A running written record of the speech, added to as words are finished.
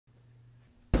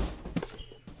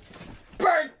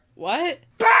What?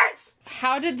 Birds!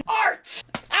 How did Art!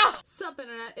 Ow! Sup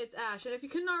internet, it's Ash, and if you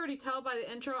couldn't already tell by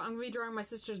the intro, I'm gonna be drawing my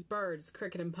sister's birds,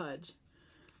 Cricket and Pudge.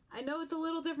 I know it's a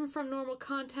little different from normal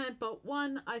content, but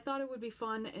one, I thought it would be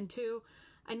fun, and two,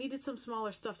 I needed some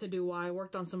smaller stuff to do while I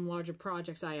worked on some larger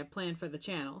projects I have planned for the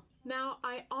channel. Now,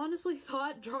 I honestly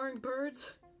thought drawing birds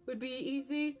would be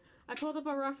easy. I pulled up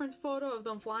a reference photo of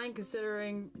them flying,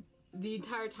 considering the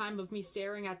entire time of me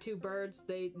staring at two birds,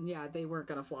 they weren't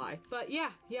gonna fly. But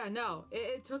no,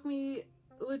 it took me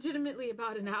legitimately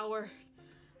about an hour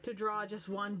to draw just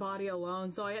one body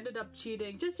alone, so I ended up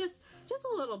cheating just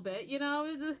a little bit, you know.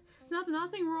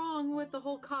 Nothing wrong with the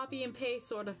whole copy and paste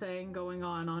sort of thing going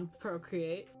on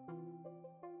Procreate.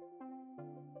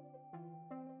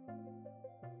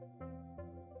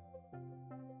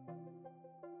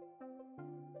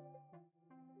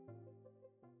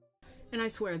 And I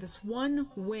swear, this one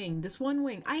wing,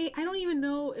 I don't even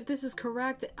know if this is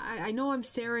correct. I know I'm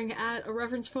staring at a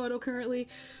reference photo currently,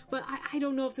 but I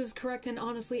don't know if this is correct, and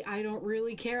honestly, I don't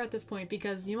really care at this point,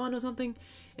 because you wanna know something?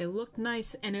 It looked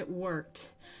nice and it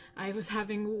worked. I was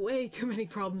having way too many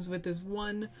problems with this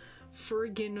one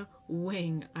friggin'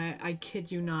 wing. I kid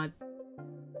you not.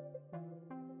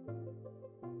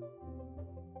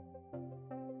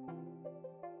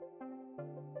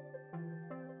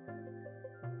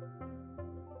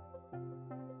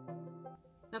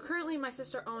 Now currently my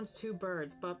sister owns two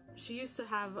birds, but she used to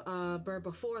have a bird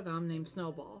before them named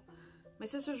Snowball. My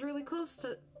sister's really close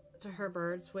to her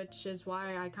birds, which is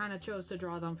why I kind of chose to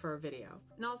draw them for a video.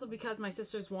 And also because my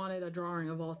sister's wanted a drawing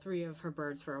of all three of her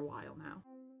birds for a while now.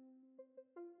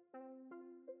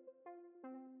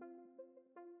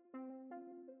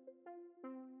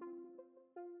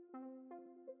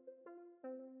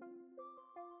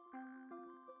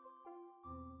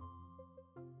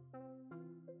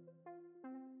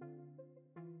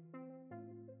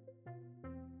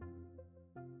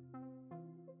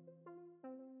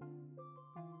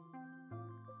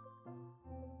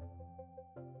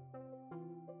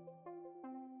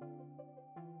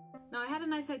 Now, I had a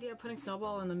nice idea of putting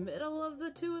Snowball in the middle of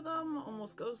the two of them,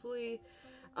 almost ghostly.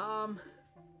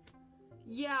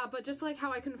 Yeah, but just like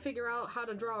how I couldn't figure out how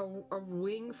to draw a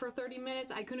wing for 30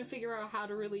 minutes, I couldn't figure out how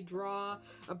to really draw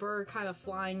a bird kind of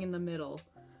flying in the middle.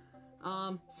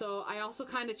 So I also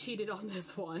kind of cheated on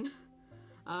this one.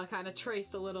 Kind of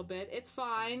traced a little bit. It's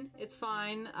fine. It's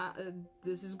fine.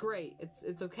 This is great.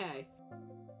 It's okay.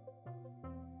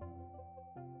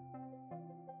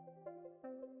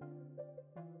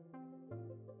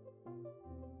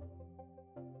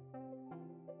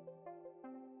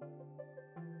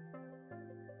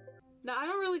 Now, I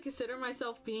don't really consider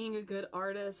myself being a good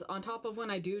artist. On top of when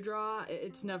I do draw,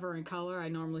 it's never in color. I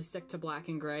normally stick to black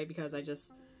and gray because I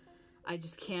just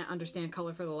can't understand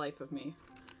color for the life of me.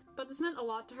 But this meant a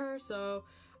lot to her, so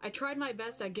I tried my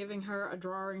best at giving her a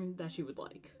drawing that she would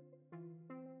like.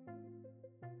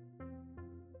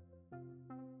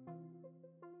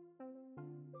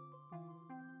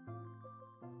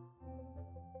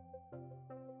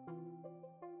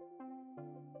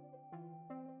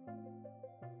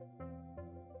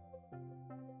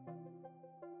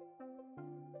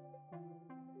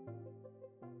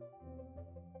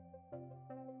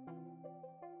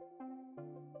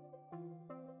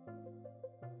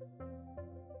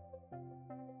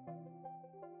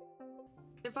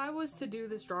 If I was to do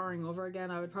this drawing over again,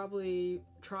 I would probably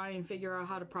try and figure out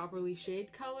how to properly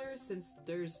shade colors, since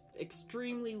there's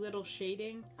extremely little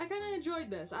shading. I kind of enjoyed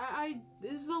this.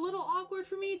 This is a little awkward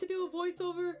for me to do a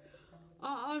voiceover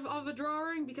of a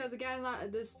drawing, because again,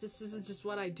 this isn't just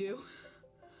what I do.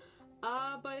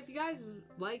 But if you guys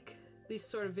like these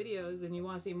sort of videos and you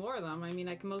want to see more of them, I mean,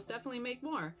 I can most definitely make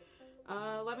more.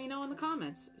 Let me know in the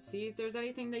comments. See if there's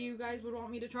anything that you guys would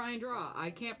want me to try and draw.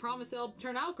 I can't promise it'll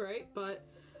turn out great, but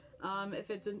if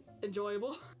it's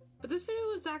enjoyable. But this video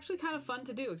was actually kind of fun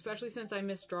to do, especially since I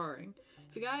miss drawing.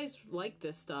 If you guys like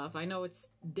this stuff, I know it's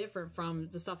different from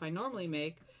the stuff I normally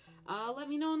make, let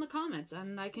me know in the comments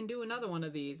and I can do another one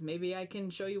of these. Maybe I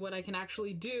can show you what I can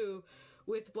actually do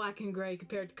with black and gray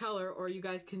compared to color, or you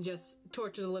guys can just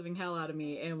torture the living hell out of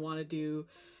me and want to do,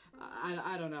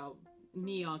 I don't know,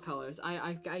 neon colors.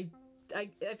 I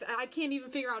can't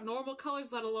even figure out normal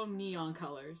colors, let alone neon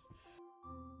colors.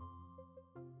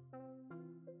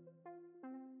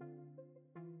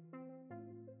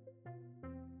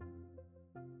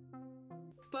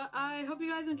 But I hope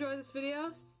you guys enjoy this video.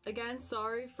 Again,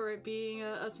 sorry for it being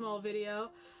a small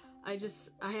video. I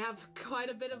have quite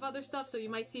a bit of other stuff, so you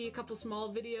might see a couple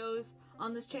small videos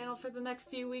on this channel for the next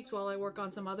few weeks while I work on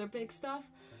some other big stuff.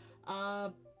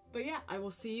 But yeah, I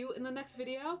will see you in the next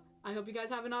video. I hope you guys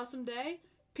have an awesome day.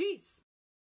 Peace!